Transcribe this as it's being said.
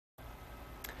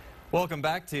Welcome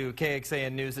back to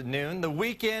KXAN News at Noon. The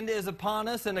weekend is upon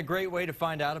us, and a great way to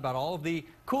find out about all of the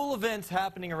cool events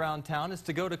happening around town is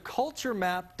to go to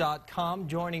CultureMap.com.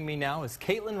 Joining me now is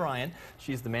Caitlin Ryan.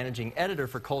 She's the managing editor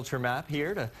for CultureMap,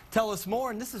 here to tell us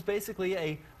more. And this is basically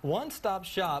a one-stop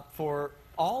shop for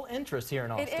all interests here in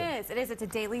Austin. It is. It's a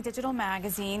daily digital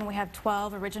magazine. We have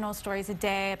 12 original stories a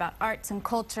day about arts and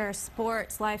culture,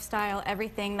 sports, lifestyle,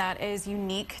 everything that is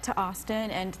unique to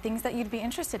Austin and things that you'd be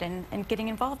interested in and getting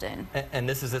involved in. And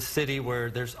this is a city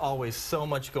where there's always so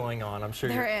much going on. I'm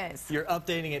sure you're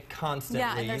updating it constantly.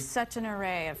 Yeah, and there's such an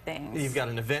array of things. You've got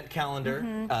an event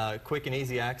calendar, quick and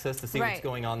easy access to see what's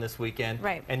going on this weekend.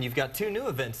 Right. And you've got 2 new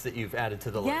events that you've added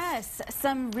to the list. Yes,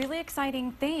 some really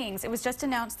exciting things. It was just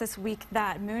announced this week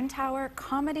that Moon Tower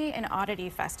Comedy and Oddity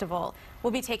Festival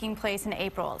will be taking place in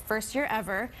April. First year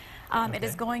ever. It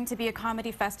is going to be a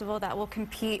comedy festival that will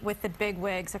compete with the big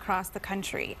wigs across the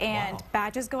country. And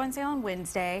badges go on sale on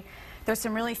Wednesday. There's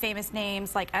some really famous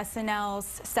names like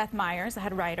SNL's Seth Meyers, the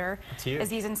head writer,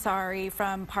 Aziz Ansari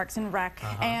from Parks and Rec,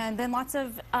 and then lots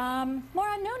of more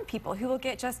unknown people who will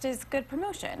get just as good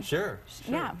promotion. Sure.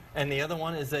 Yeah. And the other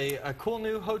one is a cool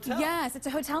new hotel. Yes, it's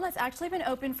a hotel that's actually been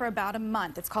open for about a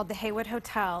month. It's called the Haywood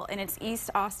Hotel, and it's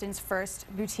East Austin's first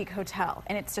boutique hotel.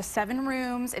 And it's just 7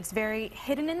 rooms. It's very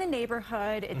hidden in the neighborhood.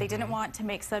 They didn't want to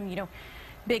make some,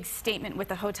 big statement with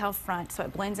the hotel front, so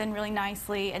it blends in really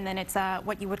nicely. And then it's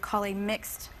what you would call a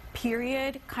mixed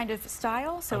period kind of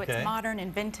style, so it's modern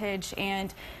and vintage,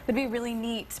 and would be a really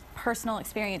neat personal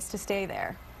experience to stay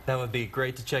there. That would be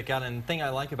great to check out. And the thing I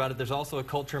like about it, there's also a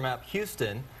CultureMap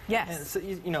Houston. Yes.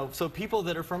 And so, so people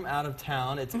that are from out of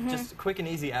town, it's just quick and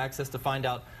easy access to find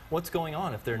out what's going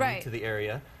on if they're new to the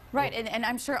area. Right, and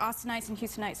I'm sure Austinites and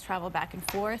Houstonites travel back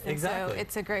and forth, and so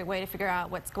it's a great way to figure out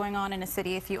what's going on in a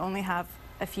city if you only have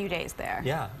a few days there.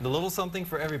 Yeah, the little something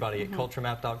for everybody at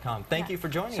CultureMap.com. Thank you for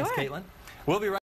joining us, Caitlin. We'll be right